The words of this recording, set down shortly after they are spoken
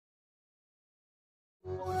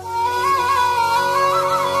Okay.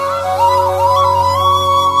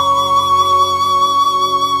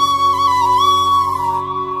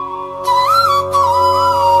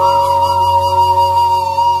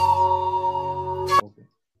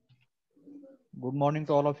 Good morning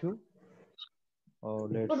to all of you.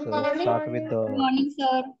 Let's Good morning. start with the Good morning,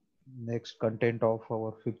 sir. next content of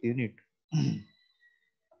our fifth unit.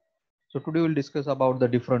 So today we'll discuss about the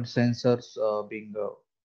different sensors being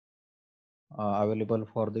available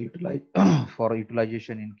for the for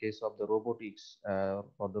utilization in case of the robotics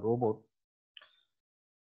for the robot,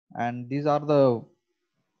 and these are the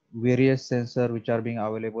various sensor which are being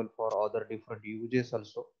available for other different uses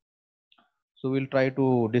also. So we'll try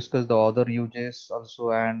to discuss the other uses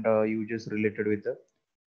also and uses related with the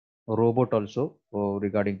robot also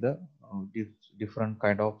regarding the different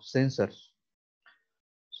kind of sensors.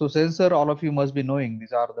 So sensor, all of you must be knowing,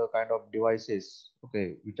 these are the kind of devices,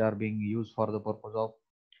 okay, which are being used for the purpose of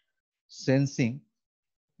sensing,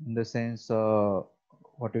 in the sense,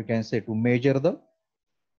 what you can say, to measure the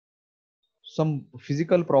some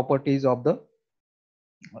physical properties of the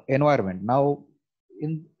environment. Now,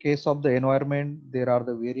 in case of the environment, there are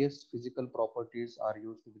the various physical properties are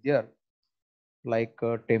used to be there, like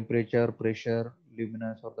temperature, pressure,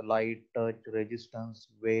 luminance or the light, touch, resistance,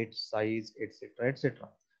 weight, size, etc., etc.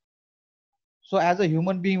 So as a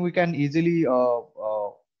human being, we can easily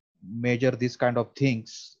measure this kind of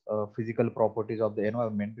things, physical properties of the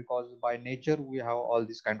environment, because by nature we have all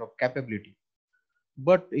this kind of capability.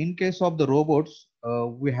 But in case of the robots,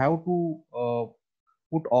 we have to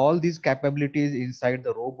put all these capabilities inside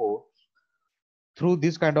the robot through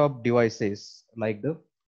this kind of devices like the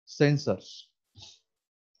sensors.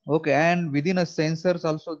 Okay, and within a sensors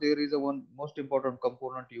also there is a one most important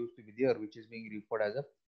component used to be there, which is being referred as a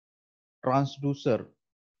transducer.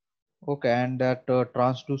 Okay, and that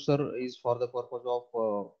transducer is for the purpose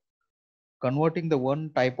of converting the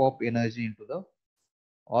one type of energy into the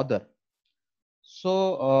other.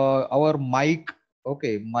 So our mic,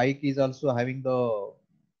 okay, mic is also having the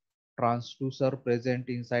transducer present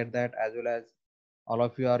inside that, as well as all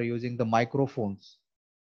of you are using the microphones.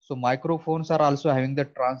 So microphones are also having the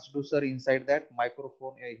transducer inside that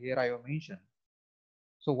microphone. Here I have mentioned.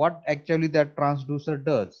 So what actually that transducer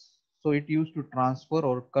does? So it used to transfer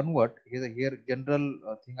or convert. Here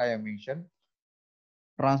general thing I have mentioned.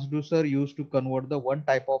 Transducer used to convert the one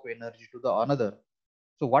type of energy to the another.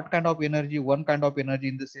 So what kind of energy? One kind of energy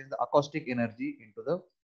in the sense the acoustic energy into the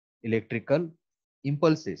electrical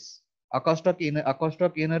impulses. Acoustic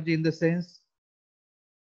energy in the sense,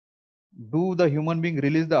 do the human being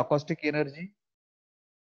release the acoustic energy?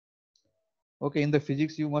 Okay, in the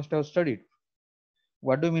physics you must have studied.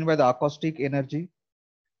 What do you mean by the acoustic energy?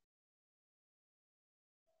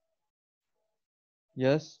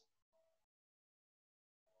 Yes.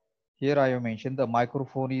 Here I have mentioned the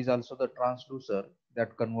microphone is also the transducer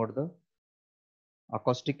that convert the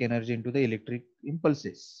acoustic energy into the electric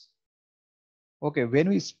impulses. Okay, when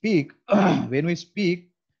we speak, when we speak,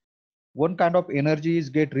 one kind of energy is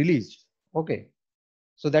get released. Okay,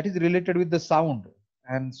 so that is related with the sound,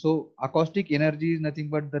 and so acoustic energy is nothing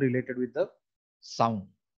but the related with the sound.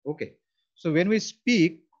 Okay, so when we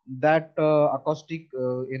speak, that acoustic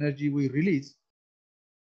energy we release,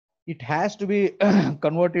 it has to be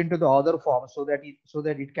converted into the other form so that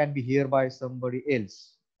it can be heard by somebody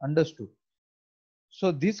else. Understood? So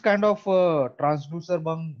this kind of transducer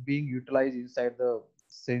being utilized inside the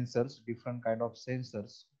sensors, different kind of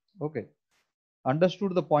sensors. Okay,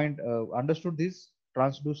 understood the point? Understood this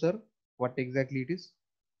transducer? What exactly it is?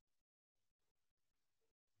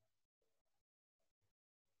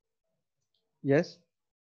 Yes.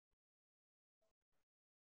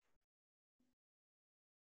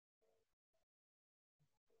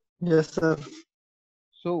 Yes, sir.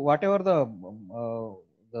 So whatever the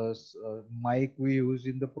mic we use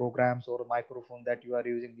in the programs or microphone that you are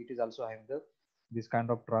using, it is also having the this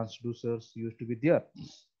kind of transducers used to be there,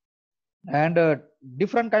 and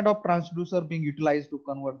different kind of transducer being utilized to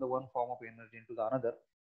convert the one form of energy into the another.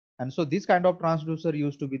 And so this kind of transducer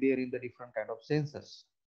used to be there in the different kind of sensors.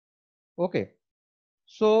 Okay,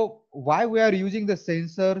 so why we are using the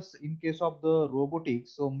sensors in case of the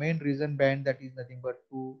robotics? So main reason behind that is nothing but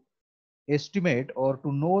to estimate or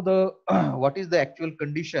to know the what is the actual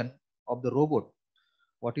condition of the robot,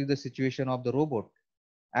 what is the situation of the robot,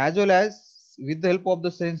 as well as with the help of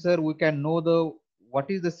the sensor we can know the what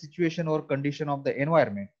is the situation or condition of the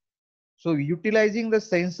environment. So utilizing the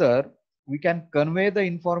sensor, we can convey the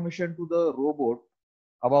information to the robot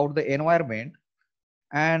about the environment,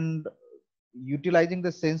 and utilizing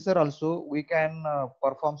the sensor also we can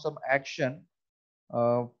perform some action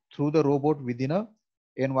through the robot within a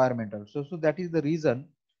environmental. So that is the reason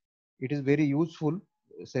it is very useful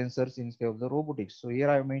sensors instead of the robotics. So here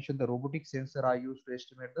I mentioned the robotic sensor are used to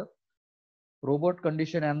estimate the robot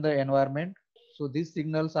condition and the environment. So these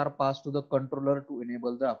signals are passed to the controller to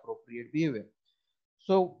enable the appropriate behavior.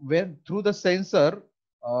 So when uh, through the sensor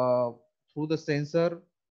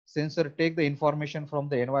take the information from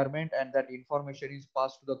the environment, and that information is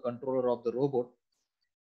passed to the controller of the robot.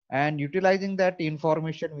 And utilizing that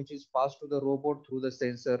information which is passed to the robot through the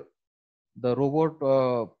sensor, the robot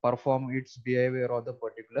perform its behavior of the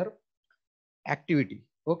particular activity.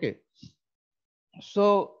 Okay.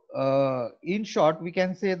 So in short, we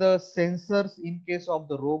can say the sensors in case of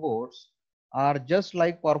the robots are just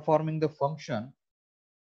like performing the function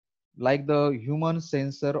like the human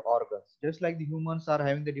sensor organs. Just like the humans are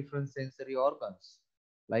having the different sensory organs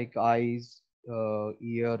like eyes,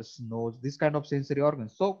 ears, nose, this kind of sensory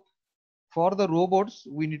organs. So for the robots,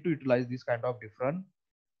 we need to utilize this kind of different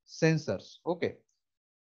sensors. Okay.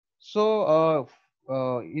 So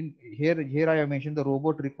here I have mentioned the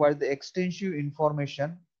robot requires the extensive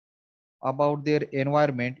information about their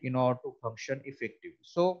environment in order to function effectively.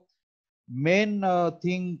 So main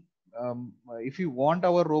thing, if you want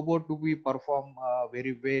our robot to be perform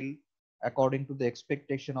very well according to the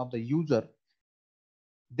expectation of the user,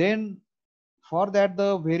 then for that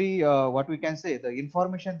the very what we can say, the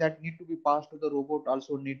information that need to be passed to the robot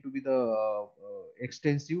also need to be the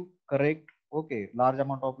extensive, correct. Okay, large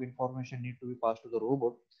amount of information need to be passed to the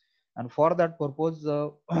robot, and for that purpose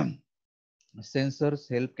sensors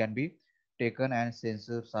help can be taken and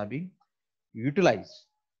sensors are being utilized.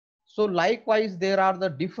 So likewise, there are the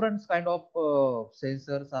different kind of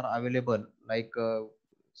sensors are available. Like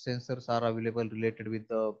sensors are available related with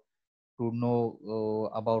the to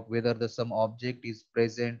know about whether the some object is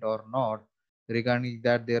present or not. Regarding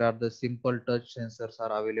that, there are the simple touch sensors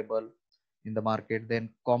are available in the market. Then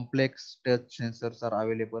complex touch sensors are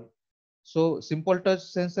available. So simple touch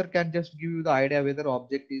sensor can just give you the idea whether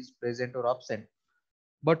object is present or absent.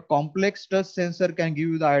 But complex touch sensor can give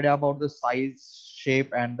you the idea about the size,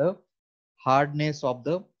 shape, and the hardness of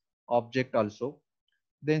the object also.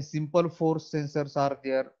 Then simple force sensors are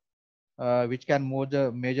there, which can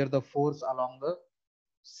measure the force along the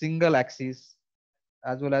single axis,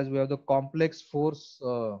 as well as we have the complex force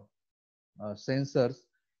sensors,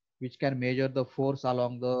 which can measure the force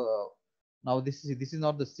along the. Now this is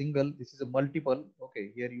not the single. This is a multiple.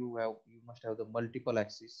 Okay, here you must have the multiple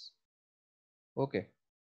axis. Okay,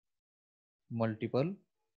 multiple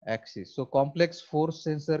axis. So complex force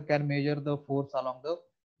sensor can measure the force along the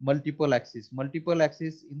multiple axis. Multiple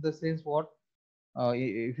axis in the sense what?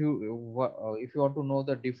 If you want to know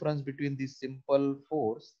the difference between the simple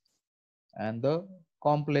force and the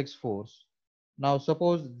complex force. Now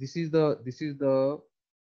suppose uh, this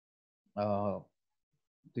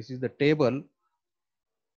is the table.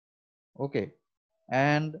 Okay,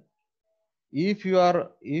 and if you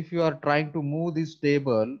are trying to move this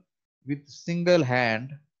table with single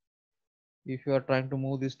hand, if you are trying to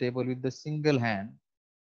move this table with the single hand,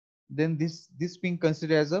 then this being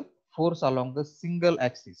considered as a force along the single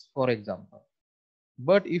axis, for example.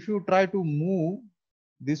 But if you try to move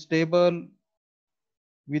this table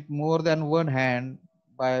with more than one hand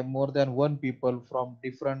by more than one people from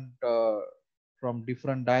different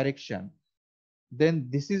direction, then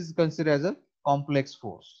this is considered as a complex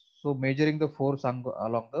force. So measuring the force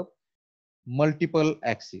along the multiple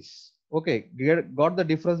axis. Okay, got the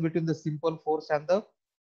difference between the simple force and the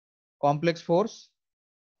complex force?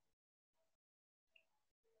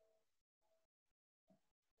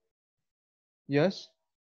 Yes.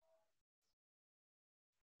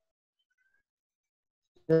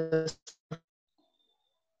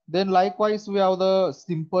 Then likewise, we have the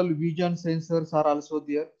simple vision sensors are also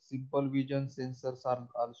there. Simple vision sensors are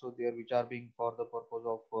also there, which are being for the purpose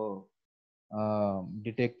of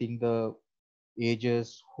detecting the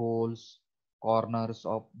edges, holes, corners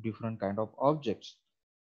of different kind of objects.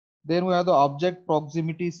 Then we have the object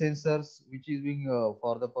proximity sensors, which is being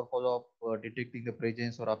for the purpose of detecting the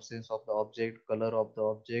presence or absence of the object, color of the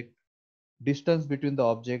object, distance between the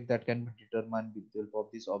object that can be determined with the help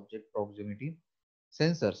of these object proximity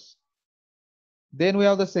sensors. Then we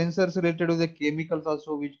have the sensors related to the chemicals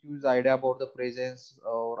also, which gives idea about the presence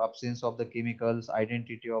or absence of the chemicals,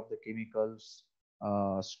 identity of the chemicals,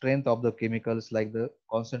 strength of the chemicals, like the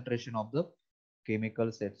concentration of the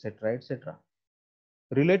chemicals, etc., etc.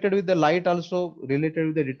 Related with the light also, related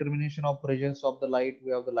with the determination of presence of the light,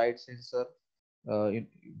 we have the light sensor,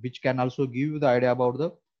 which can also give you the idea about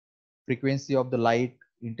the frequency of the light,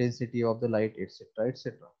 intensity of the light, etc.,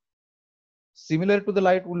 etc. Similar to the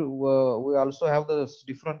light, we also have the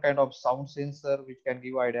different kind of sound sensor which can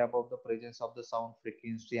give idea about the presence of the sound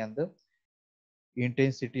frequency and the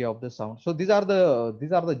intensity of the sound. So these are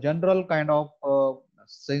the general kind of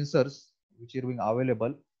sensors which are being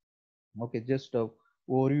available. Okay, just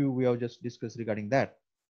overview we have just discussed regarding that.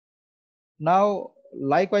 Now,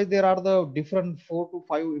 likewise, there are the different 4 to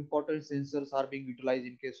 5 important sensors are being utilized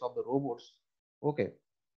in case of the robots. Okay,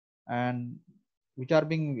 and which are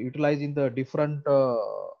being utilized in the different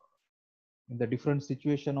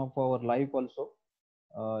situation of our life also,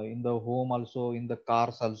 in the home also, in the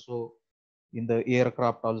cars also, in the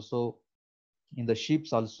aircraft also, in the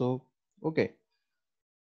ships also. Okay,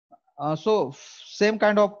 so same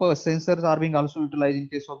kind of sensors are being also utilized in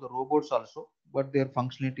case of the robots also, but their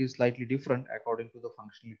functionality is slightly different according to the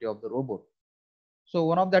functionality of the robot. So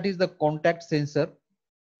one of that is the contact sensor.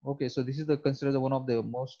 Okay, so this is the considered one of the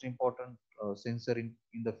most important sensor in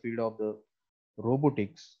the field of the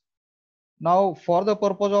robotics. Now, for the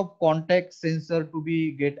purpose of contact sensor to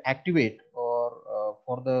be get activate, or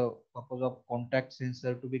for the purpose of contact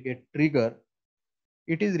sensor to be get trigger,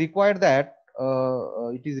 it is required that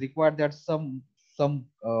some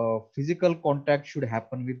physical contact should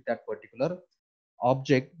happen with that particular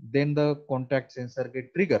object. Then the contact sensor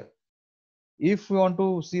get trigger. If you want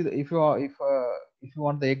to see the, if you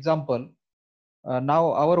want the example,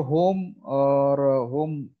 now our home or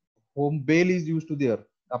home bell is used to there.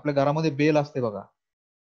 आपल्या घरामध्ये bell असते बघा,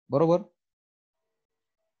 बरोबर?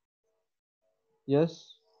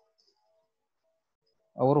 Yes,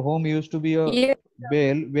 our home used to be a Yes,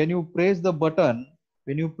 bell. When you press the button,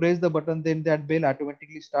 then that bell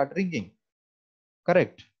automatically start ringing.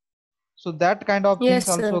 Correct. So that kind of things yes,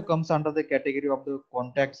 also sir. comes under the category of the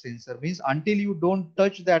contact sensor. Means until you don't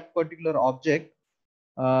touch that particular object,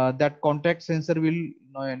 that contact sensor will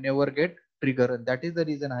never get trigger. That is the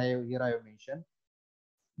reason I have mentioned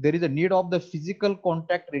there is a need of the physical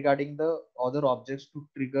contact regarding the other objects to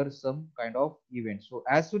trigger some kind of event. So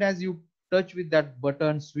as soon as you touch with that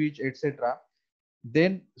button, switch, etc.,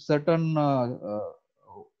 then certain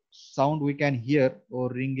sound we can hear or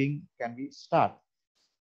ringing can be start.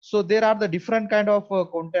 So there are the different kind of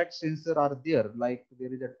contact sensor are there, like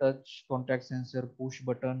there is a touch contact sensor, push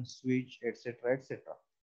button, switch, etc., etc.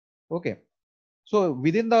 Okay, so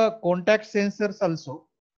within the contact sensors also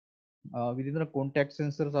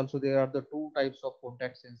there are the two types of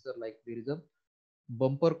contact sensor, like there is a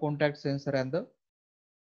bumper contact sensor and the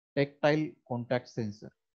tactile contact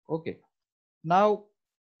sensor. Okay, now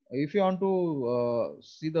if you want to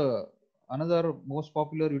see the another most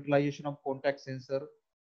popular utilization of contact sensor,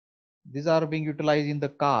 these are being utilized in the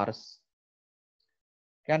cars.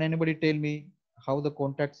 Can anybody tell me how the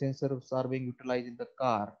contact sensors are being utilized in the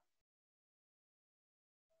car?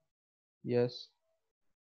 Yes,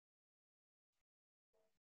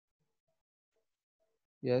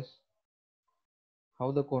 yes.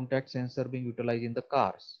 How the contact sensor being utilized in the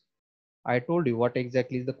cars? I told you what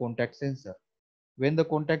exactly is the contact sensor. When the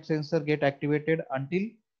contact sensor get activated, until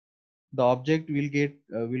the object will get,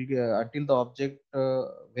 until the object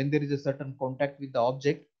when there is a certain contact with the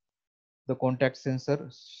object, the contact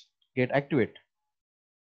sensor get activate.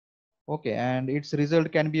 Okay, and its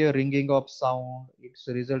result can be a ringing of sound, its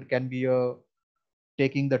result can be a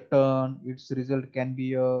taking the turn, its result can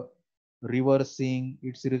be a reversing,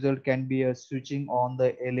 its result can be a switching on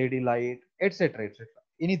the LED light, etc., etc.,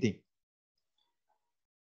 anything.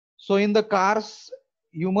 So in the cars,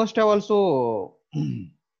 you must have also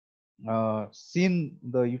seen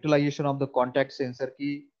the utilization of the contact sensor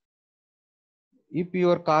key. If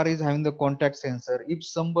your car is having the contact sensor, if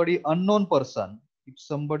somebody unknown person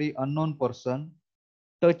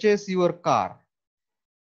touches your car,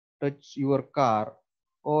 touch your car,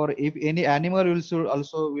 or if any animal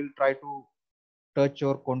also will try to touch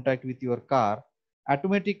or contact with your car,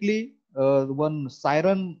 automatically one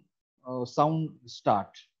siren sound start.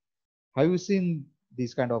 Have you seen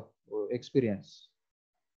this kind of experience?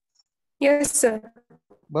 Yes, sir.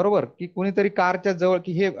 बरोबर की कोणीतरी कारच्या जवळ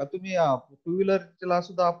की हे तुम्ही to व्हीलरला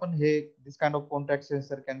सुद्धा आपण हे this kind of contact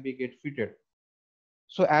sensor can be gate fitted.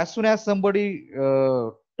 So as soon as somebody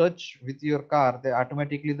touch with your car, they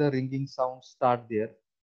automatically the ringing sound start there.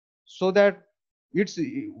 So that its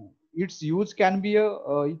use can be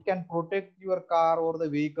it can protect your car or the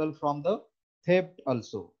vehicle from the theft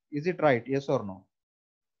also. Is it right? Yes or no?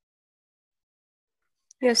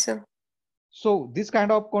 Yes, sir. So this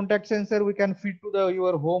kind of contact sensor we can fit to the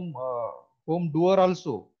your home door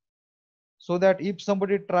also, so that if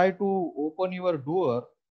somebody try to open your door,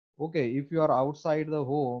 okay, if you are outside the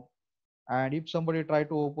home and if somebody try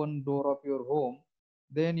to open door of your home,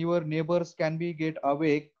 then your neighbors can be get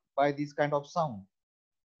awake by this kind of sound.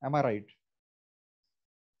 Am I right?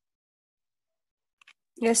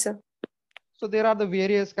 Yes, sir. So there are the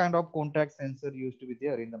various kind of contact sensor used to be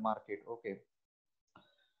there in the market. Okay.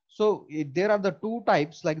 So there are the two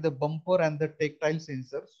types, like the bumper and the tactile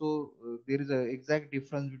sensor. So there is a exact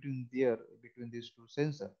difference between these two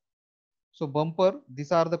sensor. So bumper,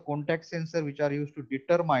 these are the contact sensor which are used to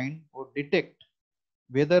determine or detect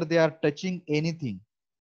whether they are touching anything.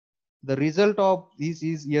 The result of this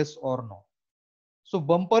is yes or no. So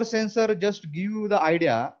bumper sensor just give you the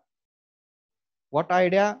idea. What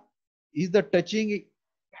idea is the touching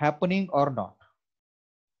happening or not?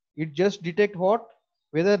 It just detect what,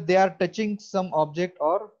 whether they are touching some object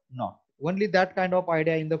or not. Only that kind of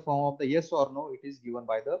idea in the form of the yes or no, it is given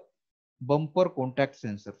by the bumper contact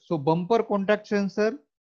sensor. So bumper contact sensor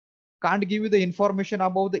can't give you the information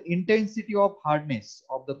about the intensity of hardness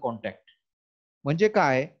of the contact. म्हणजे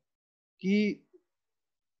काय की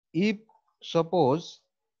if suppose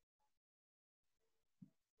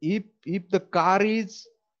if the car is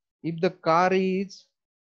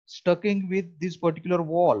stucking with this particular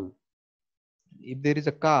wall, if there is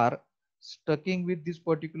a car stucking with this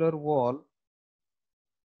particular wall,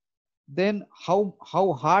 then how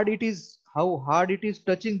hard it is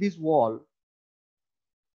touching this wall,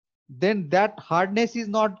 then that hardness is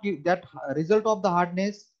not that result of the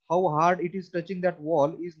hardness, how hard it is touching that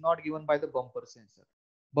wall, is not given by the bumper sensor.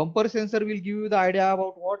 Bumper sensor will give you the idea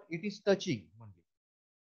about what it is touching only.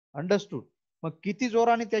 Understood? मग किती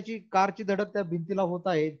जोराने त्याची कारची धडक त्या भिंतीला होत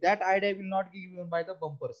आहे, that idea will not be given by the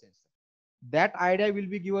bumper sensor. That idea will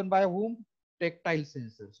be given by whom? Tactile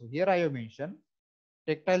sensor. So here I have mentioned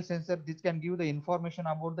tactile sensor. This can give the information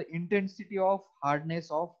about the intensity of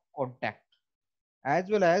hardness of contact, as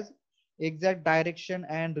well as exact direction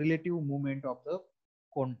and relative movement of the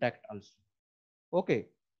contact also. Okay.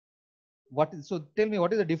 So tell me,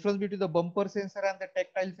 what is the difference between the bumper sensor and the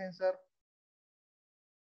tactile sensor?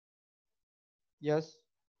 Yes.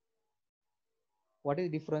 What is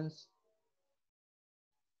the difference?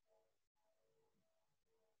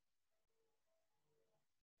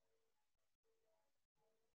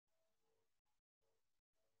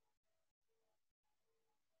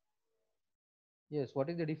 Yes, what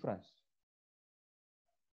is the difference?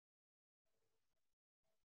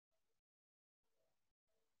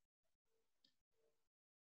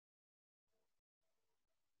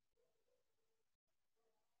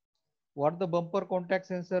 What the bumper contact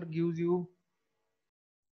sensor gives you?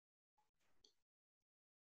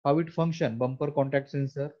 How it function, bumper contact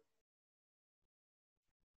sensor?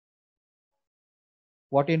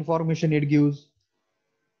 What information it gives?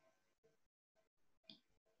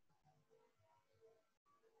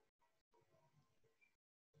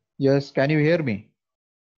 Yes, can you hear me?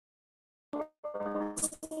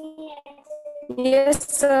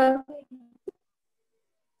 Yes, sir.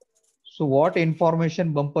 So what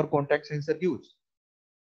information bumper contact sensor gives?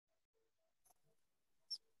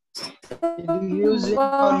 It gives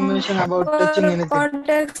information about touching anything.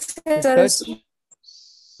 Contact To sensors. touch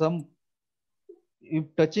some, if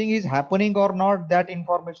touching is happening or not, that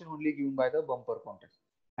information only given by the bumper contact.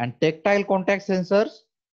 And tactile contact sensors,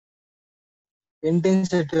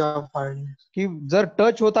 Intensity of hardness. की जर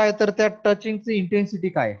touch होत आहे तर त्या टचिंगची intensity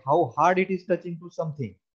काय, हाऊ hard it is touching to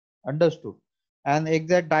something. Understood? And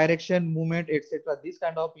exact direction, movement, etc. This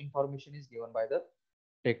kind of information is given by the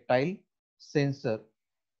tactile sensor.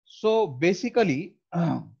 So basically,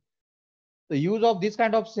 the use of this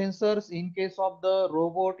kind of sensors in case of the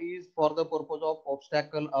robot is for the purpose of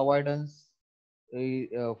obstacle avoidance.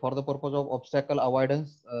 For the purpose of obstacle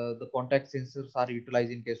avoidance, the contact sensors are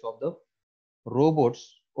utilized in case of the robots.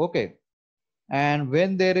 Okay. And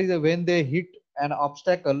when when they hit an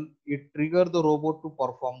obstacle, it trigger the robot to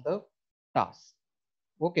perform the task.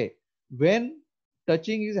 Okay. When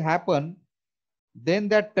touching is happen, then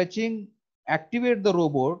that touching activate the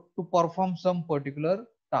robot to perform some particular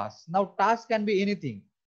task. Now task can be anything.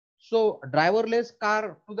 So driverless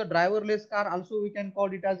car, to the driverless car also we can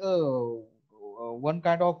call it as a one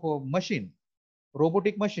kind of machine,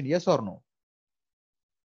 robotic machine. Yes or no?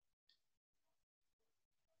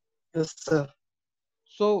 Yes, sir.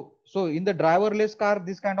 So in the driverless car,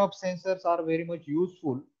 this kind of sensors are very much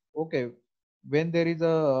useful. Okay. When there is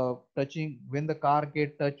a touching, when the car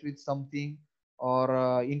get touch with something,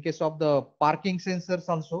 or in case of the parking sensors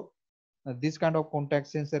also, this kind of contact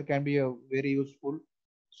sensor can be very useful.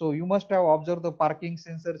 So you must have observed the parking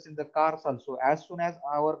sensors in the cars also. As soon as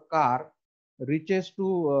our car reaches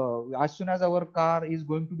to, as soon as our car is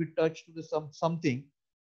going to be touched to the something,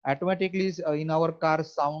 automatically in our car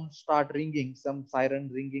sound start ringing, some siren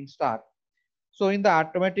ringing start. So in the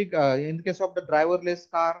automatic, in case of the driverless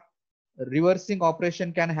car, reversing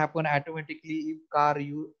operation can happen automatically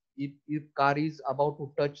if car is about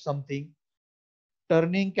to touch something.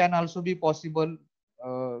 Turning can also be possible.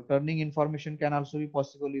 Turning information can also be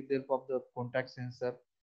possible with the help of the contact sensor.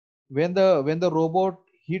 When the robot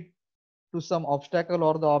hit to some obstacle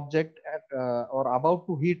or the object or about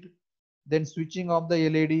to hit, then switching off the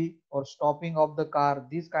led or stopping of the car,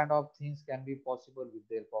 these kind of things can be possible with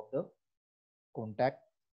the help of the contact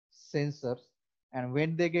sensors. And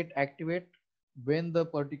when they get activate, when the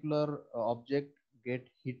particular object get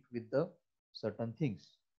hit with the certain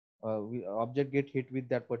things, object get hit with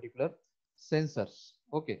that particular sensors.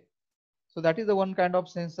 Okay, so that is the one kind of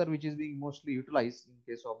sensor which is being mostly utilized in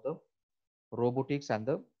case of the robotics and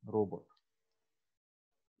the robot.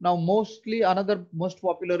 Now mostly another most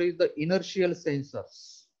popular is the inertial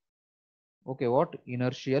sensors. Okay, what?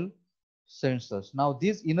 Inertial sensors. Now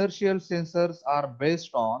these inertial sensors are based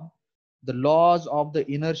on the laws of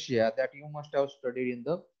the inertia that you must have studied in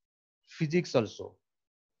the physics also.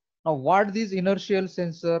 Now what this inertial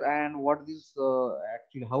sensor and what this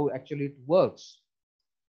actually, how actually it works.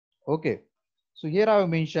 Okay, so here I have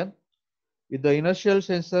mentioned with the inertial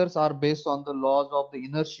sensors are based on the laws of the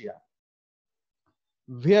inertia,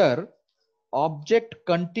 where object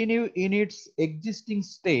continue in its existing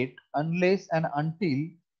state unless and until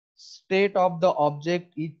state of the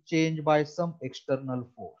object is changed by some external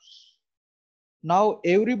force. Now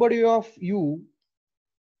everybody of you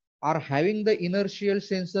are having the inertial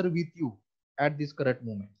sensor with you at this correct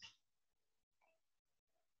moment.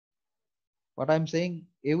 What I'm saying,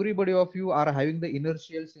 everybody of you are having the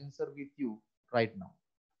inertial sensor with you right now.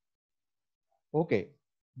 Okay,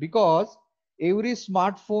 because every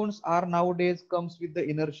smartphones are nowadays comes with the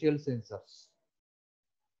inertial sensors.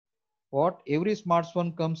 What? Every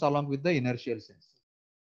smartphone comes along with the inertial sensor.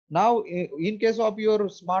 Now in case of your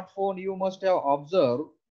smartphone, you must have observed,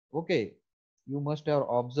 okay, you must have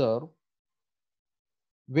observed,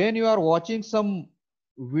 when you are watching some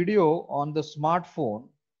video on the smartphone,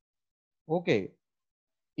 okay,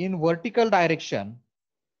 in vertical direction,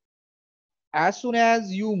 as soon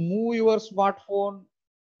as you move your smartphone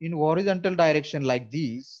in horizontal direction like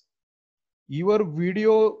this, your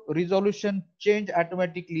video resolution change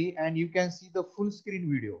automatically and you can see the full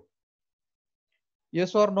screen video.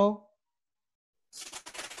 Yes or no?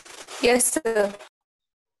 Yes, sir.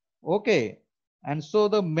 Okay, and so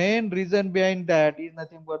the main reason behind that is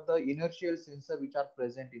nothing but the inertial sensor which are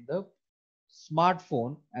present in the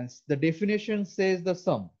smartphone, and the definition says the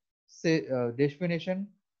sum. Say definition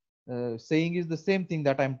saying is the same thing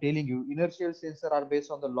that I'm telling you. Inertial sensor are based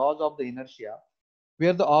on the laws of the inertia,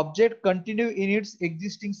 where the object continue in its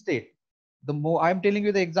existing state. I'm telling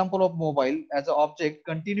you the example of mobile as an object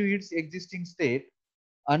continue its existing state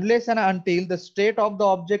unless and until the state of the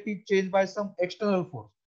object is changed by some external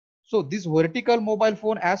force. So this vertical mobile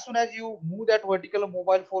phone, as soon as you move that vertical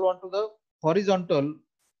mobile phone onto the horizontal,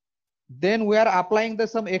 then we are applying the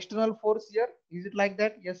some external force here. Is it like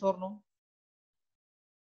that? Yes or no?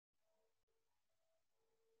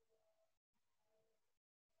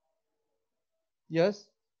 Yes.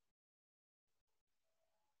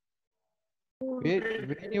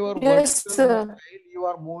 When your Yes, vertical sir. mobile, you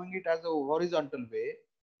are moving it as a horizontal way.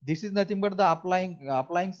 This is nothing but the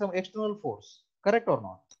applying some external force. Correct or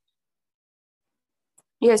not?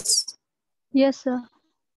 Yes. Yes, sir.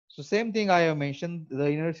 So same thing I have mentioned, the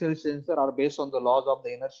inertial sensor are based on the laws of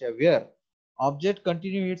the inertia, where object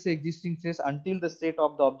continue its existing state until the state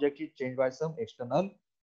of the object is changed by some external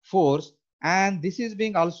force. And this is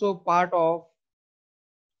being also part of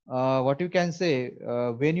what you can say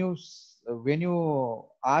when you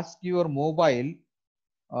ask your mobile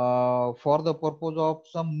for the purpose of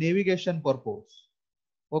some navigation purpose.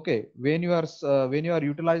 Okay, when you are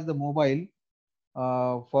utilize the mobile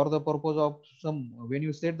for the purpose of some, when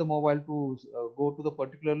you set the mobile to go to the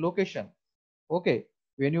particular location. Okay,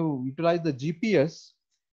 when you utilize the GPS,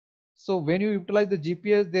 so when you utilize the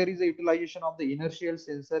GPS, there is a utilization of the inertial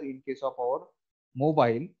sensor in case of our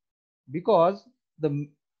mobile, because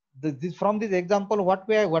from this example, what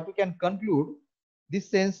we can conclude,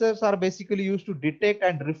 these sensors are basically used to detect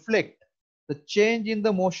and reflect the change in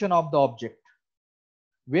the motion of the object.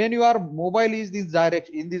 When your mobile is this direct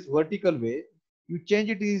in this vertical way, you change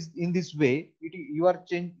it is in this way, you are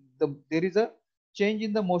change there is a change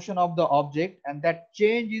in the motion of the object, and that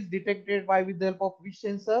change is detected by with the help of which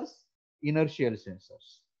sensors? Inertial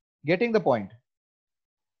sensors. Getting the point?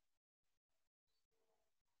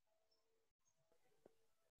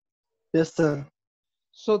 Yes, sir.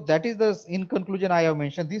 So that is the, in conclusion, I have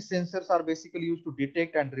mentioned these sensors are basically used to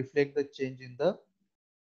detect and reflect the change in the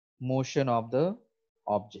motion of the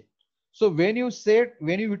object. So when you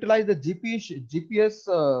utilize the GPS,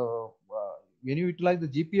 when you utilize the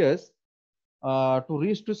GPS to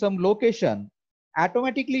reach to some location,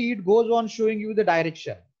 automatically it goes on showing you the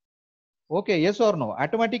direction. Okay, yes or no?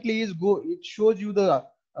 Automatically it shows you the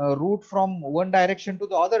route from one direction to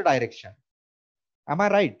the other direction. Am I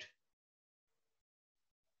right?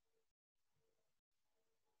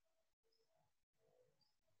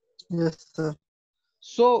 Yes, sir.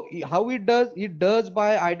 So how it does? It does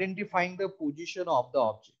by identifying the position of the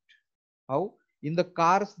object. How? In the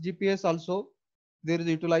car's GPS also, there is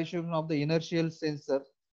utilization of the inertial sensor.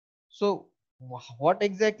 So what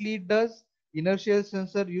exactly it does? Inertial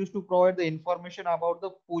sensor used to provide the information about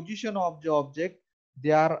the position of the object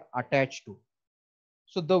they are attached to.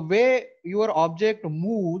 So the way your object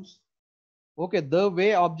moves, okay, the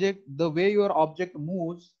way your object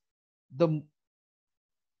moves, the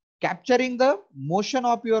capturing the motion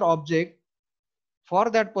of your object, for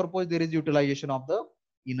that purpose there is utilization of the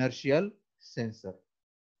inertial sensor.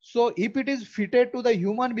 So if it is fitted to the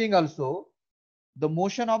human being also, the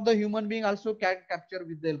motion of the human being also can capture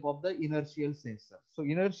with the help of the inertial sensor. So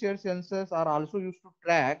inertial sensors are also used to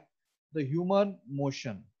track the human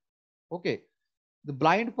motion. Okay, the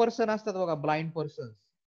blind person असतात बघा, blind persons,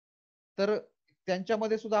 तर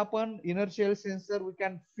त्यांच्यामध्ये सुद्धा आपण inertial sensor we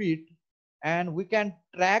can fit and we can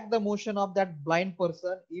track the motion of that blind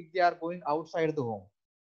person if they are going outside the home.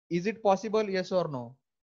 Is it possible? Yes or no?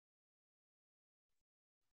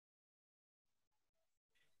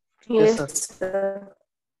 Yes, sir. Yes, sir.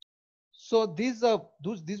 So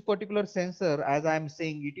this particular sensor, as I am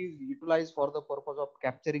saying, it is utilized for the purpose of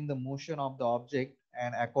capturing the motion of the object,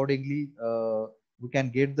 and accordingly we can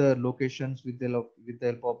get the locations with the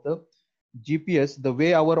help of the GPS. The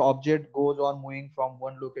way our object goes on moving from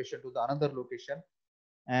one location to the another location,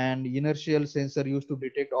 and inertial sensor used to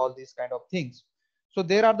detect all these kind of things. So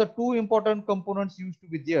there are the two important components used to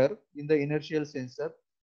be there in the inertial sensor.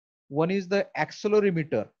 One is the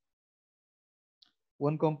accelerometer.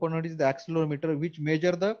 One component is the accelerometer, which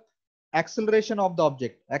measure the acceleration of the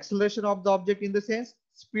object. Acceleration of the object in the sense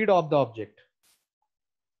speed of the object.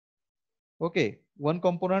 Okay, one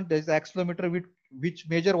component there is accelerometer which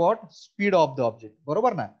measure what? Speed of the object.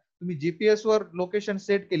 बरोबर ना? तुम्ही GPS वर location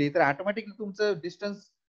set केली तर automatically तुमचं distance,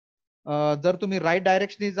 जर तुम्ही right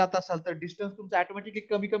डायरेक्शनने जात असाल तर डिस्टन्स तुमचं ऑटोमॅटिकली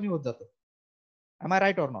कमी कमी होत जातं. Am I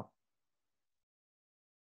right or not?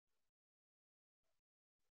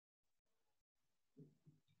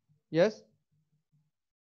 Yes.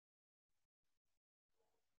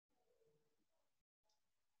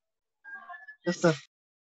 Yes, sir.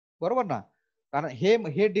 बरोबर ना? कारण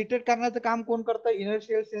हे डिटेक्ट करण्याचं काम कोण करतं?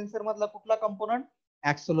 इनर्शियल सेन्सर मधला कुठला component?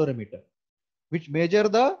 ऍक्सेलरोमीटर, which measure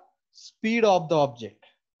the speed of the object.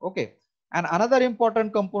 Okay, and another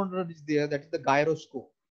important component is there, that is the gyroscope,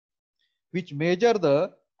 which measure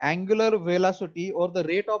the angular velocity or the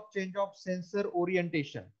rate of change of sensor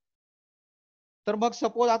orientation. तर मग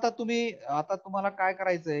suppose आता तुम्हाला काय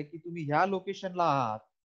करायचंय की तुम्ही ह्या लोकेशनला आहात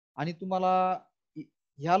आणि तुम्हाला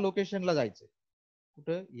ह्या लोकेशनला जायचंय.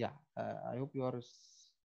 कुठं? या, I hope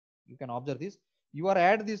you can observe this. You are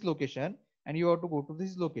at this location and you have to go to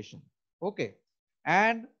this location. Okay,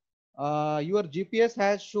 and your GPS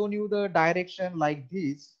has shown you the direction like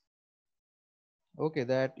this. Okay,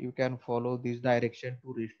 that you can follow this direction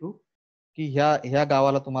to reach to की ह्या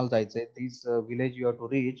गावाला तुम्हाला जायचंय. This village you have to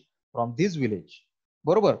reach from this village.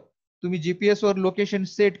 बरोबर? तुम्ही GPS वर location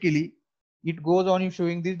set केली, it goes on you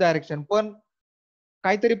showing this direction. पण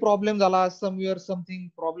काहीतरी प्रॉब्लेम झाला, समवेअर समथिंग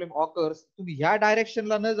प्रॉब्लेम ऑकर्स, तुम्ही ह्या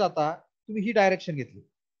डायरेक्शनला न जाता तुम्ही ही डायरेक्शन घेतली.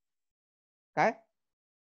 काय?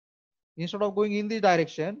 Instead of going in this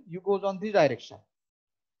direction, you goes on this direction.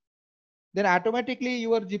 Then automatically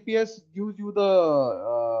your GPS gives you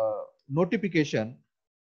the notification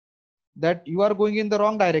that you are going in the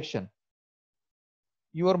wrong direction.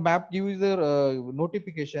 Your map gives the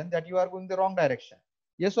notification that you are going the wrong direction.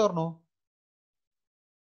 Yes or no?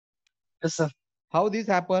 Yes, sir. How this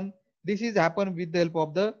happen? This is happen with the help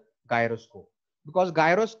of the gyroscope. Because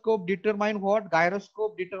gyroscope determine what?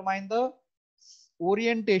 Gyroscope determine the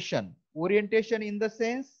orientation. Orientation in the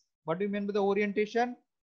sense, what do you mean by the orientation?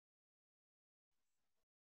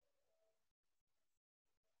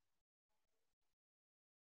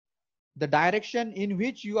 The direction in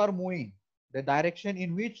which you are moving, the direction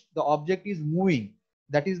in which the object is moving,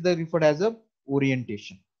 that is the referred as a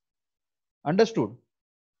orientation. Understood?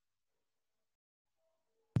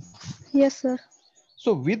 Yes, sir.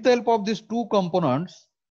 So with the help of these two components,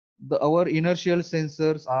 our inertial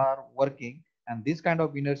sensors are working, and this kind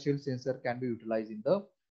of inertial sensor can be utilized in the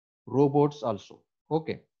robots also.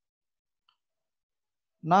 Okay.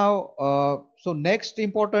 Now, so next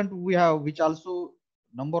important we have, which also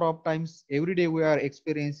number of times every day we are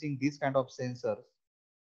experiencing this kind of sensors,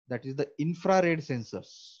 that is the infrared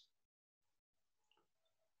sensors.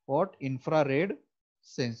 What? Infrared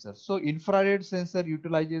sensor. So infrared sensor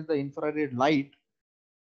utilizes the infrared light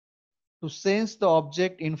to sense the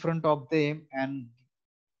object in front of them and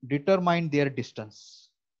determine their distance.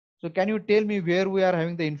 So can you tell me where we are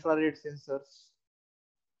having the infrared sensors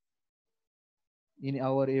in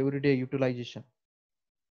our everyday utilization?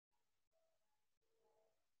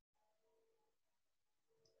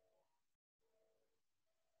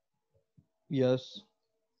 Yes.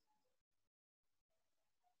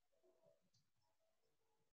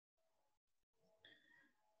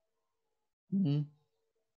 Mhm.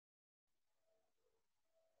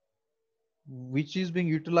 Which is being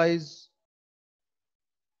utilized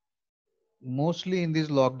mostly in this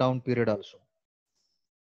lockdown period also.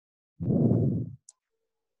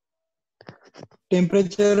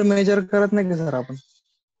 Temperature measure करत नाही का sir आपण?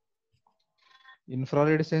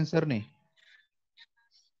 Infrared sensor नाही.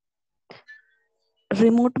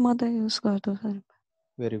 Remote मध्ये use करतो sir.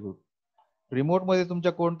 Very good. Remote मध्ये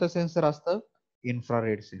तुमच्या कोणतं सेन्सर असतं?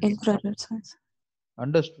 Infrared sensor. Infrared sensor.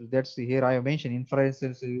 Understood. That's here I have mentioned infrared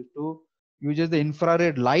sensor uses the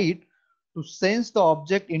infrared light to sense the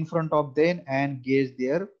object in front of them and gauge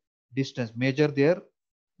their distance, measure their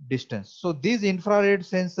distance. So these infrared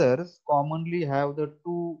sensors commonly have the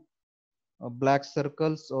two black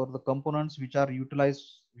circles or the components which are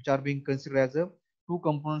utilized, which are being considered as a two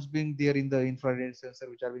components being there in the infrared sensor,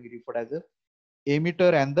 which are being referred as a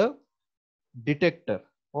emitter and the detector.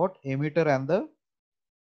 What? Emitter and the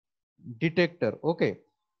detector. Okay.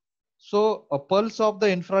 So a pulse of the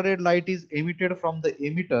infrared light is emitted from the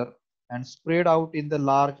emitter and spread out in the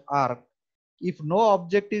large arc. If no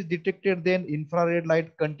object is detected, then infrared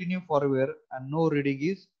light continue forever and no reading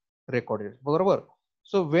is recorded. Barabar.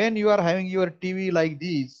 So when you are having your TV like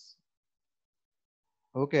this,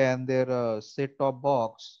 okay, and their set-top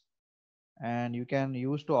box, and you can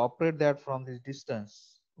use to operate that from this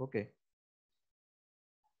distance. Okay.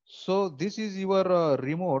 So this is your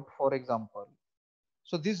remote, for example.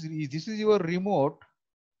 So this is your remote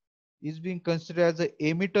is being considered as a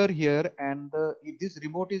emitter here, and this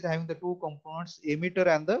remote is having the two components, emitter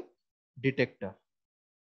and the detector.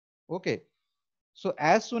 Okay. So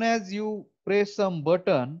as soon as you press some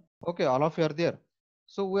button, okay, all of you are there.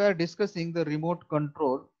 So we are discussing the remote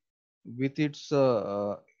control with its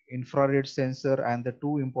infrared sensor and the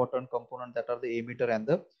two important components that are the emitter and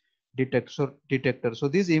the detector. So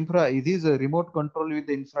this remote control with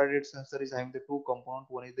the infrared sensor is having the two components.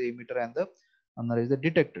 One is the emitter and the another is the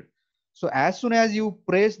detector. So as soon as you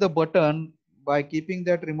press the button by keeping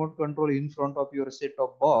that remote control in front of your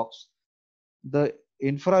set-top box, the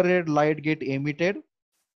infrared light get emitted.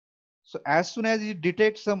 So as soon as you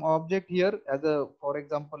detect some object here as a, for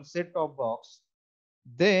example, set-top box,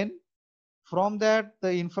 then from that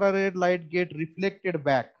the infrared light get reflected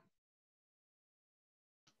back.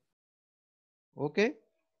 Okay.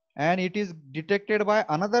 And it is detected by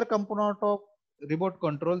another component of remote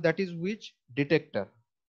control, that is which? Detector.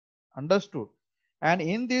 Understood. And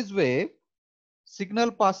in this way, signal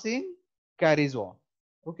passing carries on.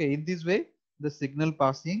 Okay. In this way, the signal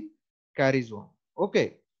passing carries on.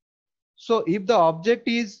 Okay. So if the object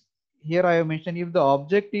is here, I have mentioned, if the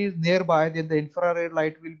object is nearby, then the infrared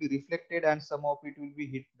light will be reflected and some of it will be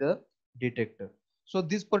hit the detector. So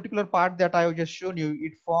this particular part that I have just shown you,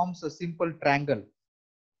 it forms a simple triangle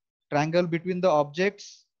between the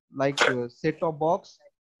objects like set-top box,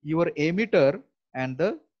 your emitter and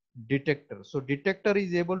the detector. So detector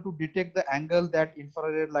is able to detect the angle that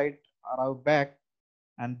infrared light arrive back,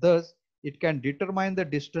 and thus it can determine the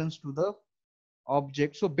distance to the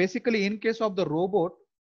object. So basically in case of the robot,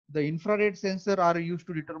 the infrared sensor are used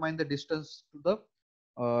to determine the distance to the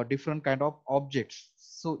different kind of objects.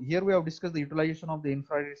 So here we have discussed the utilization of the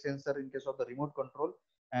infrared sensor in case of the remote control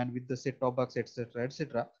and with the set-top box, etc.,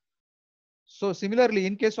 etc. So similarly,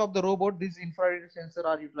 in case of the robot, these infrared sensors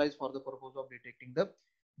are utilized for the purpose of detecting the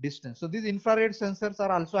distance. So these infrared sensors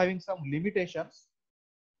are also having some limitations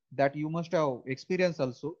that you must have experienced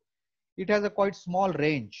also. It has a quite small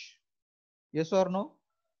range. Yes or no?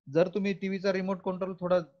 जर तुम्ही टीव्हीचा remote control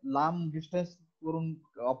थोडा लांब distance वरून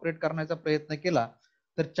operate करण्याचा प्रयत्न केला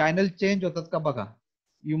तर चॅनल चेंज होतात का बघा.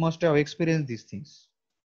 You must have experience this things.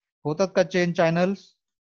 होतात का change channels?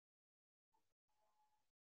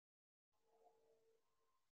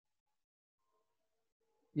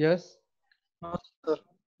 Yes. No, sir.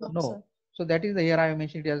 No. So that is the here I have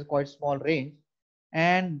mentioned it has quite small range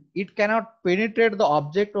and it cannot penetrate the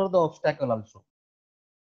object or the obstacle also.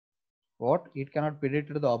 what it cannot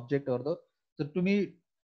penetrate the object or the, तर तुम्ही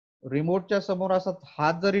रिमोटच्या समोर असा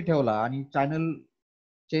हात जरी ठेवला आणि channel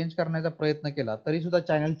change करण्याचा प्रयत्न केला तरी सुद्धा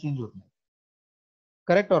चॅनल चेंज होत नाही.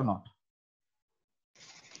 Correct or not?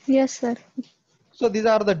 Yes, sir. So these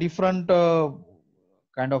are the different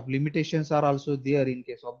kind of limitations are also there in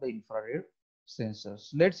case of the infrared sensors.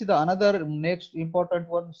 Let's see the another next important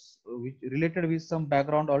ones which related with some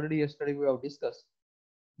background already yesterday we have discussed.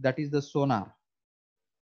 That is the sonar.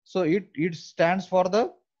 So it stands for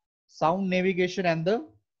the sound navigation and the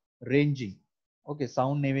ranging. Okay,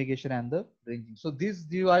 sound navigation and the ranging. So this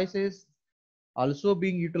device is also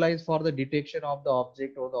being utilized for the detection of the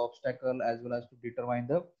object or the obstacle as well as to determine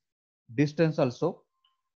the distance also.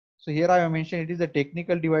 So here I have mentioned it is a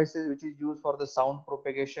technical devices which is used for the sound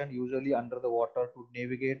propagation usually under the water to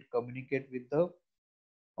navigate, communicate with the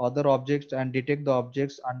other objects and detect the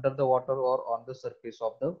objects under the water or on the surface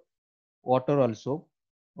of the water also.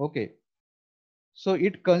 Okay. So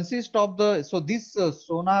it consists of the, so this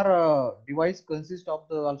sonar device consists of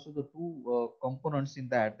the also the two components in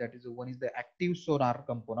that. That is one is the active sonar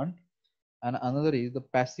component and another is the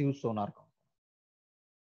passive sonar component.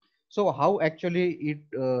 So how actually it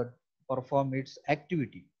perform its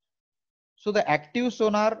activity? So the active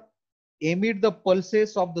sonar emit the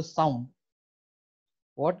pulses of the sound.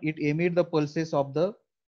 What it emit the pulses of the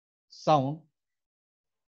sound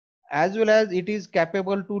as well as it is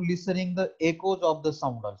capable to listening the echoes of the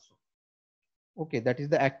sound also. Okay, that is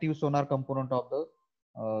the active sonar component of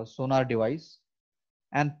the sonar device.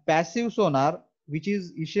 And passive sonar, which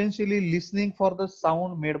is essentially listening for the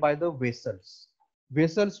sound made by the vessels.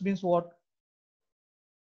 Vessels means what?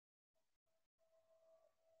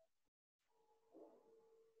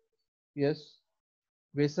 Yes,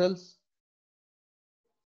 vessels.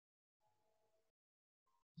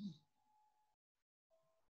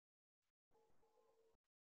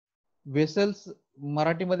 Vessels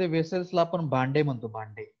मराठीमध्ये वेसल्सला आपण भांडे म्हणतो,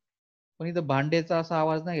 भांडे. पण इथं भांडेचा असा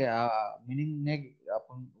आवाज नाही, मिनिंग नाही.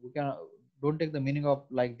 आपण don't take the meaning of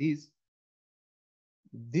like this.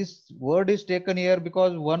 This word is taken here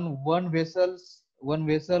because one vessel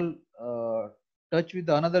touch with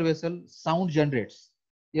another vessel, sound generates.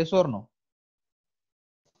 Yes or no?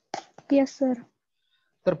 Yes, sir.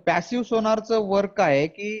 तर पॅसिव्ह सोनारचं वर्क काय आहे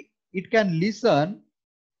की it can listen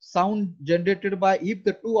sound generated by if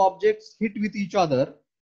the two objects hit with each other,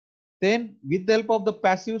 then with the help of the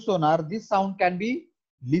passive sonar this sound can be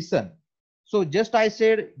listened. So just I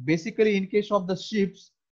said basically in case of the ships,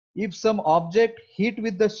 if some object hit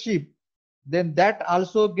with the ship, then that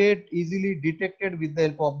also get easily detected with the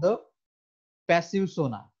help of the passive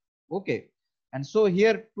sonar. Okay, and so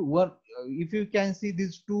here if you can see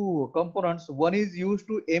these two components, one is used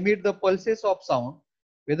to emit the pulses of sound,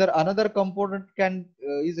 whether another component can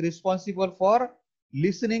is responsible for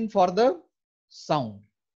listening for the sound.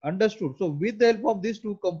 Understood? So with the help of these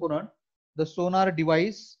two components the sonar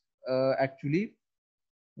device actually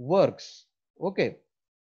works. Okay,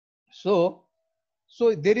 so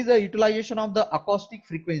there is a utilization of the acoustic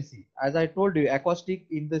frequency. As I told you, acoustic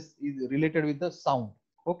in this is related with the sound.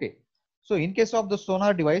 Okay, so in case of the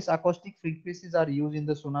sonar device, acoustic frequencies are used in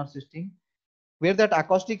the sonar system, where that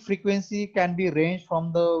acoustic frequency can be ranged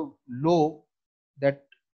from the low, that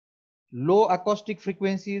low acoustic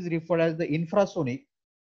frequency is referred as the infrasonic,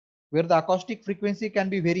 where the acoustic frequency can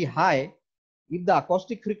be very high. If the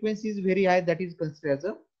acoustic frequency is very high, that is considered as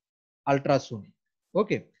a ultrasonic.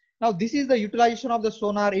 Okay, now this is the utilization of the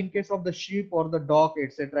sonar in case of the ship or the dock,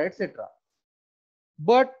 etc., etc.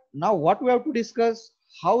 But now what we have to discuss,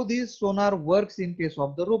 how this sonar works in case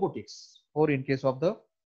of the robotics or in case of the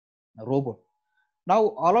robot. Now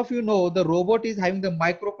all of you know the robot is having the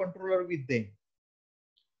microcontroller with them.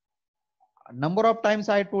 A number of times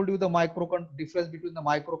I told you the difference between the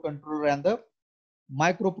microcontroller and the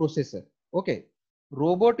microprocessor. Okay,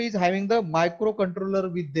 robot is having the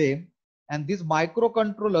microcontroller with them, and this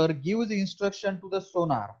microcontroller gives instruction to the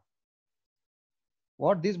sonar.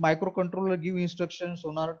 What this microcontroller give instruction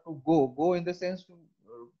sonar to go in the sense to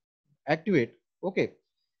activate. Okay,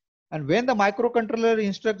 and when the microcontroller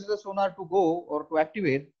instructs the sonar to go or to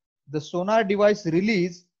activate, the sonar device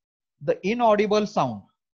release the inaudible sound.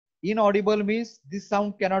 Inaudible means this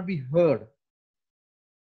sound cannot be heard.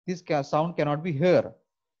 This sound cannot be heard.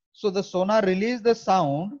 So the sonar release the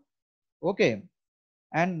sound. Okay,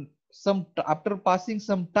 and after passing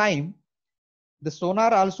some time, the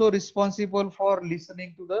sonar also responsible for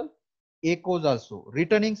listening to the echoes also.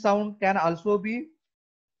 Returning sound can also be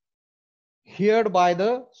heard by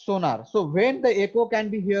the sonar. So when the echo can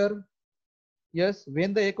be heard, yes,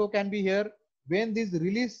 when the echo can be heard, when this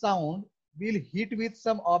release sound will hit with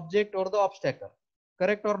some object or the obstacle.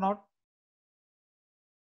 Correct or not?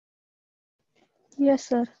 Yes,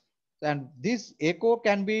 sir. And this echo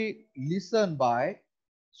can be listened by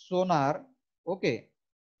sonar. Okay,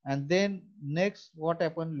 and then next what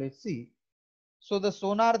happened, let's see. So the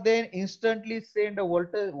sonar then instantly send a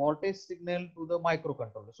voltage signal to the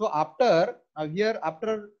microcontroller. So after here,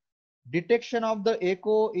 after detection of the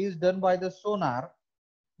echo is done by the sonar,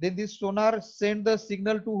 then this sonar send the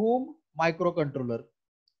signal to whom? Microcontroller.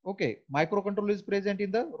 Okay, microcontroller is present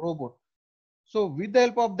in the robot. So with the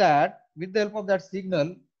help of that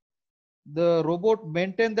signal, the robot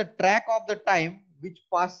maintain the track of the time which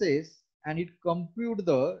passes, and it compute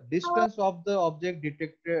the distance of the object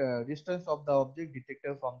detected,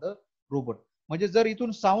 from the robot. म्हणजे जर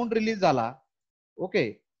इथून sound release झाला, okay,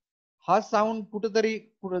 हा sound कुठेतरी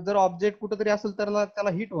जर object कुठेतरी असेल तर त्याला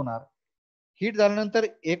हिट होणार. हिट झाल्यानंतर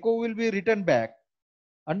एको will be return back.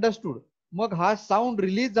 Understood. मग हा साऊंड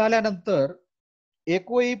रिलीज झाल्यानंतर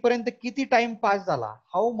एको येईपर्यंत किती टाइम पास झाला,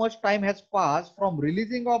 how much time has pass from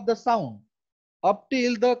releasing of the sound up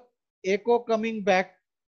till the echo coming back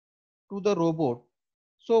to the robot.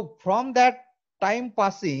 So from that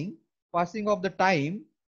passing of the time,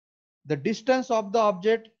 the distance of the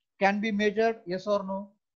object can be measured, yes or no?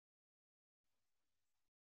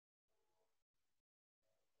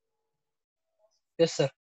 Yes, sir.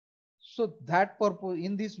 So that purpose,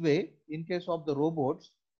 in this way, in case of the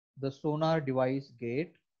robots, the sonar device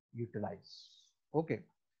get utilized. Okay.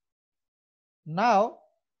 Now,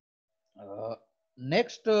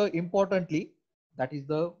 next importantly, that is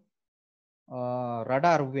the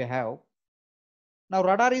radar we have. Now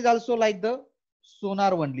radar is also like the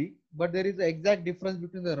sonar only, but there is an exact difference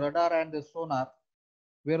between the radar and the sonar,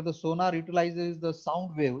 where the sonar utilizes the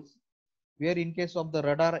sound waves, where in case of the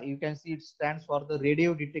radar, you can see it stands for the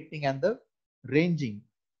radio detecting and the ranging.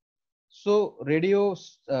 So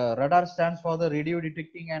radar stands for the radio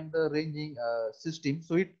detecting and the ranging system.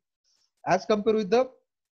 So it, as compared with the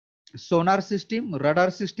sonar system,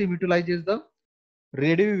 radar system utilizes the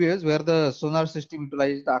radio waves, where the sonar system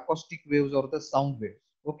utilizes the acoustic waves or the sound waves.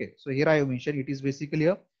 Okay, so here I have mentioned it is basically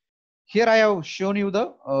a, here I have shown you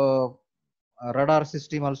the radar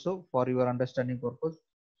system also for your understanding purpose.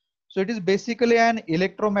 So it is basically an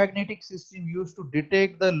electromagnetic system used to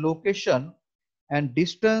detect the location and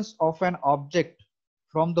distance of an object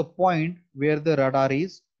from the point where the radar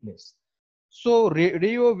is placed. So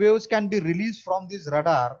radio waves can be released from this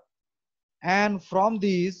radar, and from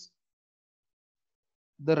these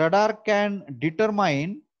the radar can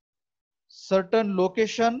determine certain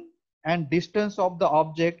location and distance of the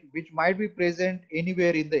object which might be present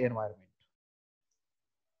anywhere in the environment.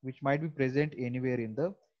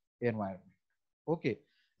 Okay.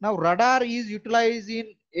 Now radar is utilized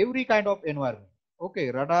in every kind of environment.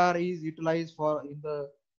 Okay, radar is utilized for in the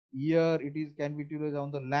air, it is can be utilized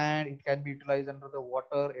on the land, it can be utilized under the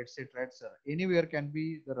water, etc. etc. Anywhere can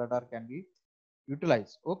be, the radar can be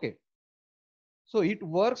utilized. Okay. So it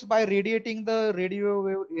works by radiating the radio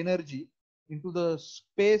wave energy into the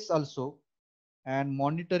space also, and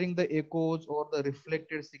monitoring the echoes or the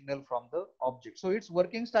reflected signal from the object. So its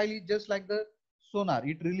working style is just like the sonar.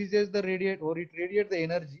 It releases the radiates the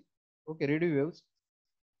energy, okay, radio waves.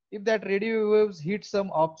 If that radio waves hit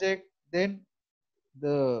some object, then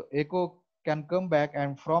the echo can come back,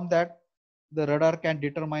 and from that the radar can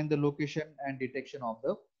determine the location and detection of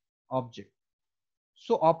the object.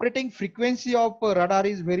 So operating frequency of radar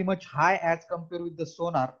is very much high as compared with the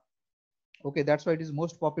sonar. Okay, that's why it is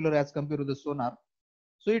most popular as compared with the sonar.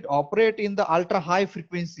 So it operates in the ultra high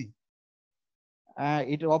frequency.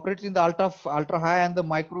 It operates in the ultra high and the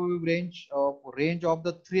microwave range of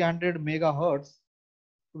the 300 megahertz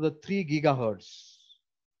to the 3 gigahertz.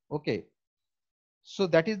 Okay, so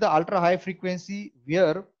that is the ultra high frequency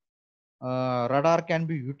where radar can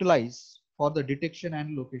be utilized for the detection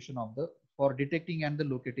and location of the, for detecting and the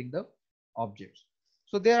locating the objects.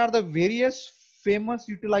 So there are the various famous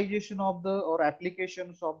utilization of the or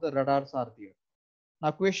applications of the radars are there.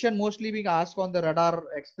 Now question mostly being asked on the radar,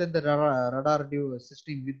 explain the radar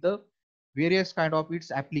system with the various kind of its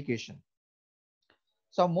application.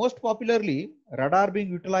 So most popularly radar being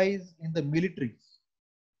utilized in the militaries.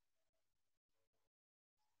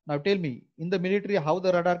 Now tell me, in the military, how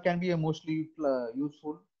the radar can be a mostly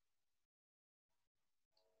useful?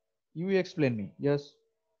 You explain me. Yes.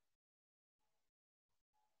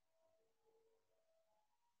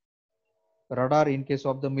 Radar in case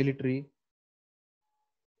of the military.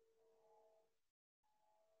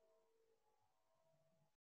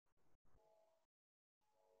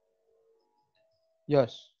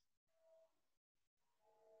 Yes.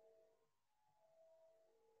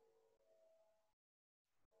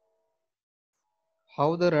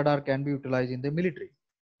 How the radar can be utilized in the military?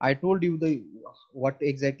 I told you the what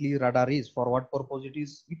exactly radar is, for what purpose it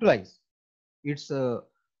is utilized. It's a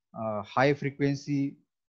high frequency,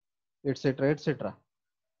 etc., etc.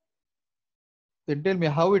 Then tell me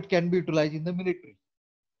how it can be utilized in the military.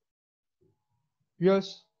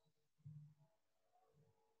 Yes.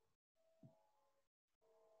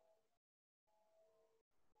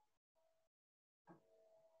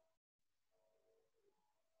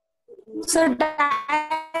 So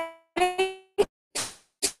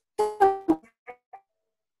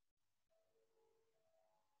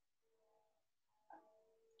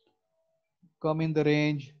Come in the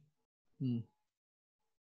range.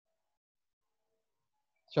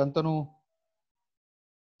 Shantanu,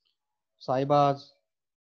 Saibaz.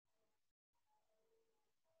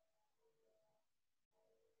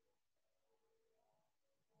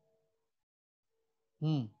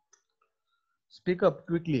 Speak up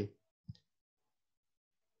quickly.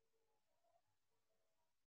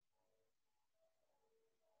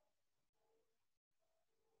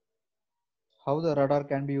 How the radar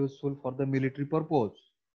can be useful for the military purpose.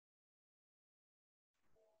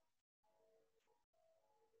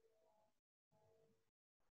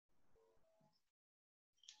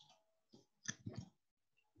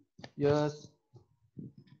 Yes.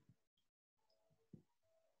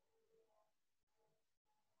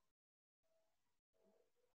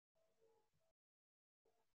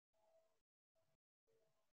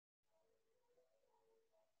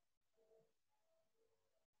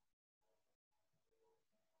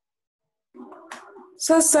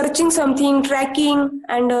 so searching something, tracking,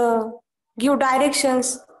 and give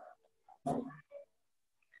directions.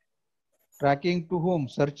 Tracking to whom?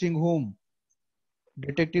 Searching whom?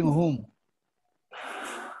 Detecting whom?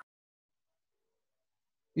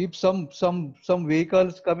 If some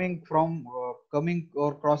vehicles coming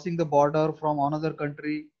or crossing the border from another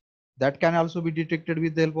country, that can also be detected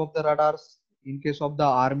with the help of the radars in case of the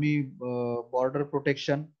army border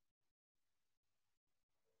protection.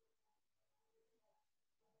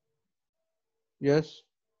 Yes.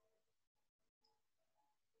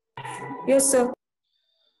 Yes, sir.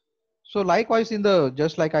 So likewise, in the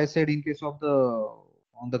just like I said, in case of the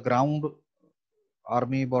on the ground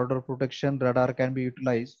army border protection, radar can be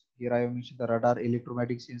utilized. Here I have mentioned the radar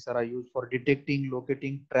electromagnetic sensor are used for detecting,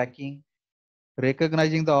 locating, tracking,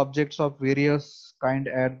 recognizing the objects of various kind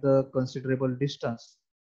at the considerable distance.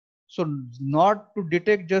 So not to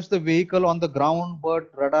detect just the vehicle on the ground, but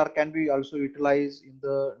radar can be also utilized in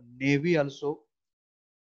the navy also,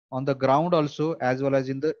 on the ground also, as well as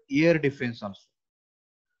in the air defense also.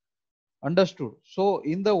 Understood. So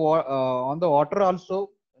in the on the water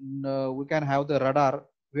also, we can have the radar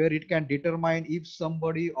where it can determine if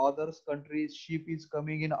somebody others country's ship is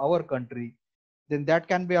coming in our country, then that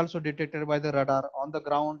can be also detected by the radar. On the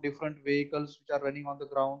ground, different vehicles which are running on the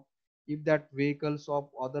ground, if that vehicles of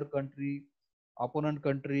other country, opponent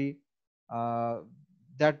country, uh,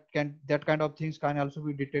 that kind of things can also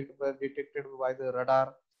be detected by the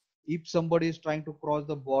radar. If somebody is trying to cross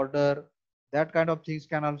the border, that kind of things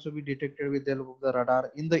can also be detected with the help of the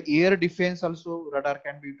radar. In the air defense also, radar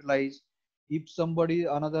can be utilized. If somebody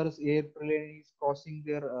another's airplane is crossing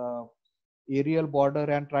their aerial border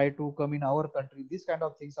and try to come in our country, these kind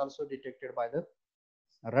of things also detected by the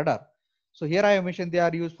radar. So here I have mentioned they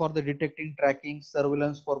are used for the detecting, tracking,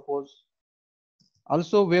 surveillance purpose.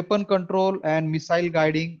 Also weapon control and missile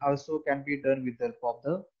guiding also can be done with the help of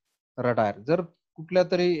the radar. जर कुठल्या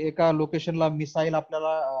तरी एका लोकेशनला missile आपल्याला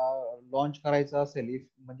launch करायचं असेल, if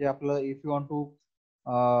म्हणजे आपलं if you want to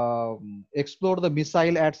explore the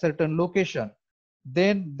missile at certain location,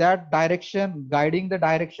 then that direction, guiding the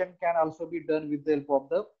direction can also be done with the help of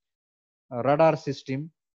the radar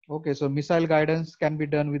system. Okay, so missile guidance can be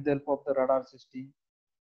done with the help of the radar system.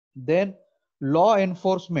 Then law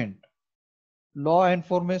enforcement. Law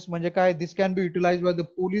enforcement म्हणजे काय, this can be utilized by the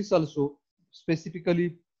police also,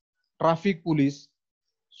 specifically traffic police.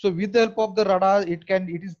 So with the help of the radar, it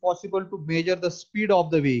is possible to measure the speed of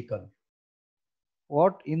the vehicle.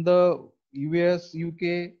 What in the US,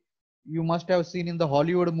 UK, you must have seen in the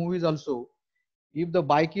Hollywood movies also, if the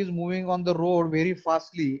bike is moving on the road very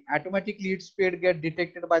fastly, automatically its speed get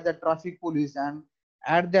detected by the traffic police, and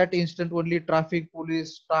at that instant only traffic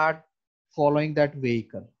police start following that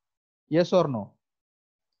vehicle. Yes or no?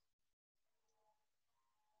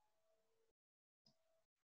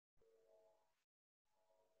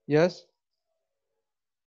 Yes.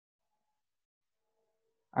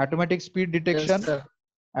 Automatic speed detection. Yes, sir.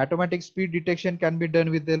 Automatic speed detection can be done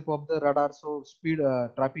with the help of the radar. So speed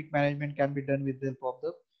traffic management can be done with the help of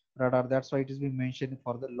the radar. That's why it is being mentioned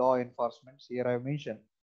for the law enforcement. Here I have mentioned.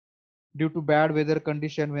 due to bad weather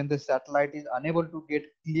condition. When the satellite is unable to get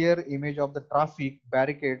clear image of the traffic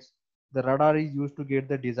barricades, the radar is used to get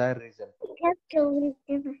the desired result.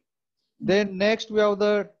 Then next we have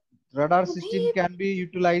the radar system can be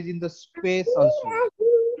utilized in the space also.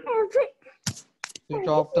 Switch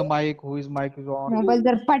off the mic. Who is mic is on? Mobile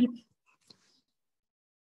जर per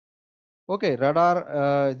Okay,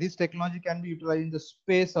 radar. This technology can be utilized in the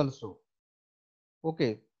space also.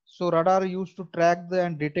 Okay, so radar used to track the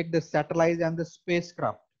and detect the satellites and the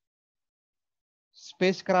spacecraft.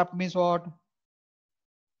 Spacecraft means what?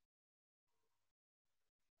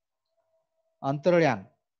 अंतराळयान.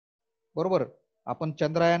 बरोबर. आपण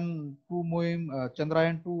चंद्रयान 2 मोहीम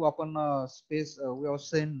चंद्रयान 2 आपण space we have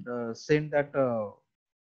sent that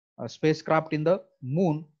spacecraft in the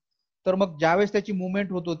moon. तर मग ज्यावेळेस त्याची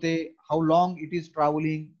movement होत होते, how long it is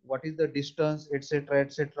travelling, what is the distance, etcetera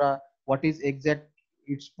etcetera, what is exact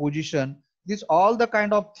its position, this all the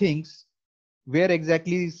kind of things, where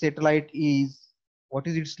exactly satellite is, what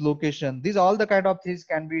is its location, these all the kind of things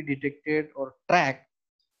can be detected or tracked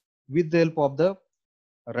with the help of the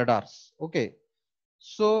radars. Okay,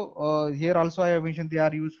 so here also I have mentioned they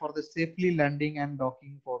are used for the safely landing and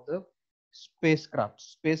docking for the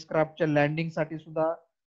spacecraft landing साठी सुद्धा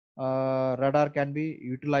radar can be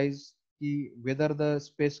utilized, whether the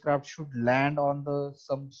spacecraft should land on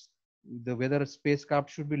whether spacecraft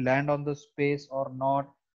should be land on the space or not,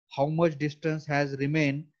 how much distance has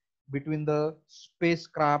remained between the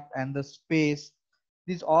spacecraft and the space.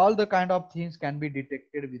 These all the kind of things can be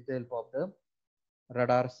detected with the help of the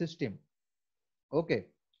radar system. Okay,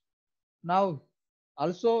 now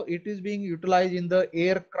also it is being utilized in the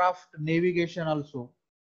aircraft navigation also.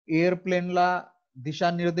 Airplane ला दिशा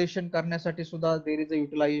निर्देशन करण्यासाठी सुद्धा there is a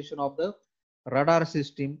utilization of the radar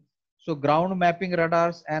system. So ground mapping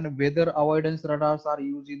radars and weather avoidance radars are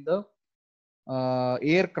used in the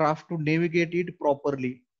aircraft to navigate it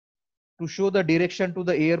properly. To show the direction to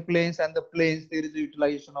the airplanes and the planes, there is a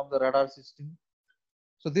utilization of the radar system.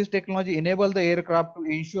 So this technology enables the aircraft to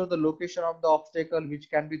ensure the location of the obstacle which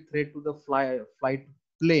can be threat to the flight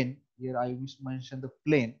plane. Here I wish mention the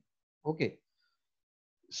plane. Okay.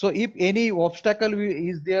 So if any obstacle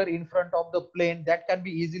is there in front of the plane, that can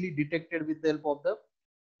be easily detected with the help of the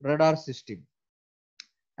radar system.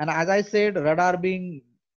 And as I said, radar being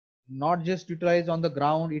not just utilized on the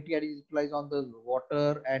ground, it is utilized on the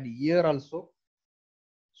water and air also.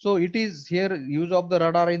 So it is here use of the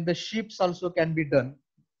radar in the ships also can be done.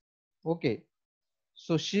 Okay.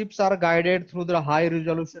 So ships are guided through the high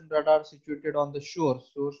resolution radar situated on the shore.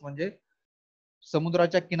 Source म्हणजे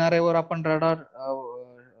समुद्राच्या किनाऱ्यावर आपण radar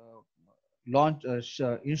launch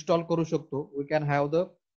install करू शकतो. We can have the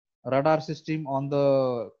radar system on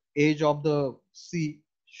the edge of the sea.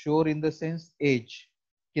 Shore in the sense edge,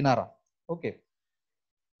 kinara. Okay.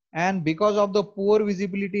 And because of the poor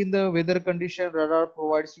visibility in the weather condition, radar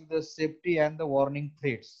provides you the safety and the warning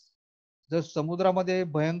threats. जर समुद्रामध्ये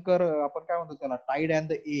भयंकर आपण काय म्हणतो त्याला Tide and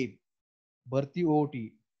the above भरती OT,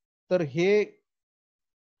 तर हे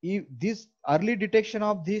this early detection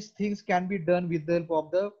of these things can be done with the help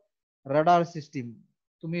of the radar system.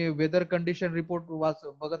 तुम्ही वेदर कंडिशन रिपोर्ट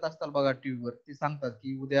बघत असताल बघा टीव्हीवर, ते सांगतात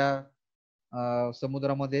की उद्या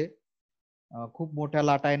समुद्रामध्ये खूप मोठ्या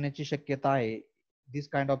लाटा येण्याची शक्यता आहे. This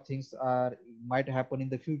kind of things are might happen in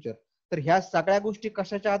the future. तर ह्या सगळ्या गोष्टी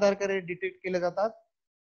कशाच्या आधारे डिटेक्ट केल्या जातात?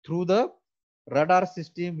 Through the radar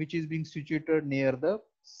system which is being situated near the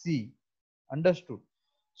sea. Understood?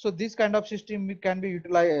 So this kind of system can be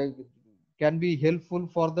utilized, can be helpful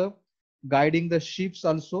for the guiding the ships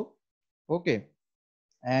also. Okay,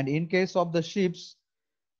 and in case of the ships,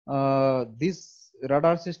 this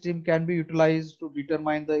radar system can be utilized to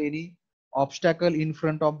determine the any obstacle in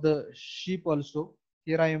front of the ship also.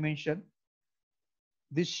 Here I mentioned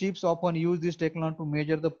these ships often use this technology to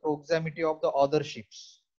measure the proximity of the other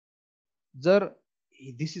ships. Jar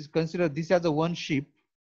this is considered this as a one ship,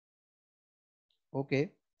 okay,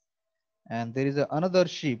 and there is another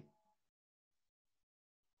ship,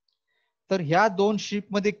 तर ह्या दोन ship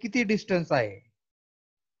मध्ये किती distance आहे?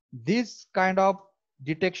 This kind of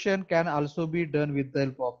detection can also be done with the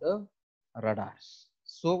help of the radars.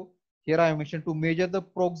 So here I mentioned to measure the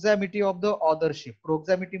proximity of the other ship.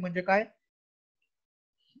 Proximity म्हणजे काय?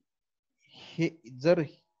 जर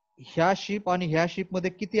ह्या शिप आणि ह्या शिप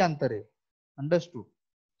मध्ये किती अंतर आहे? Understood?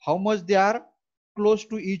 How much they are close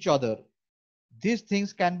to each other. These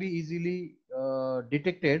things can be easily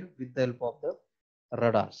detected with the help of the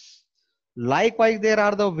radars. Likewise, there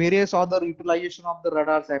are the various other utilization of the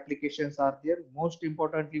radars applications are there. Most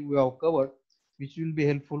importantly, we have covered, which will be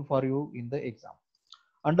helpful for you in the exam.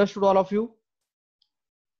 Understood all of you?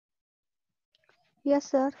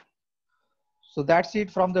 Yes, sir. So that's it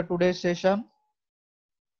from the today's session.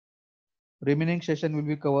 Remaining session will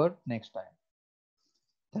be covered next time.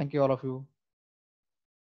 Thank you all of you.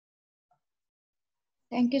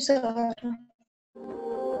 Thank you, sir.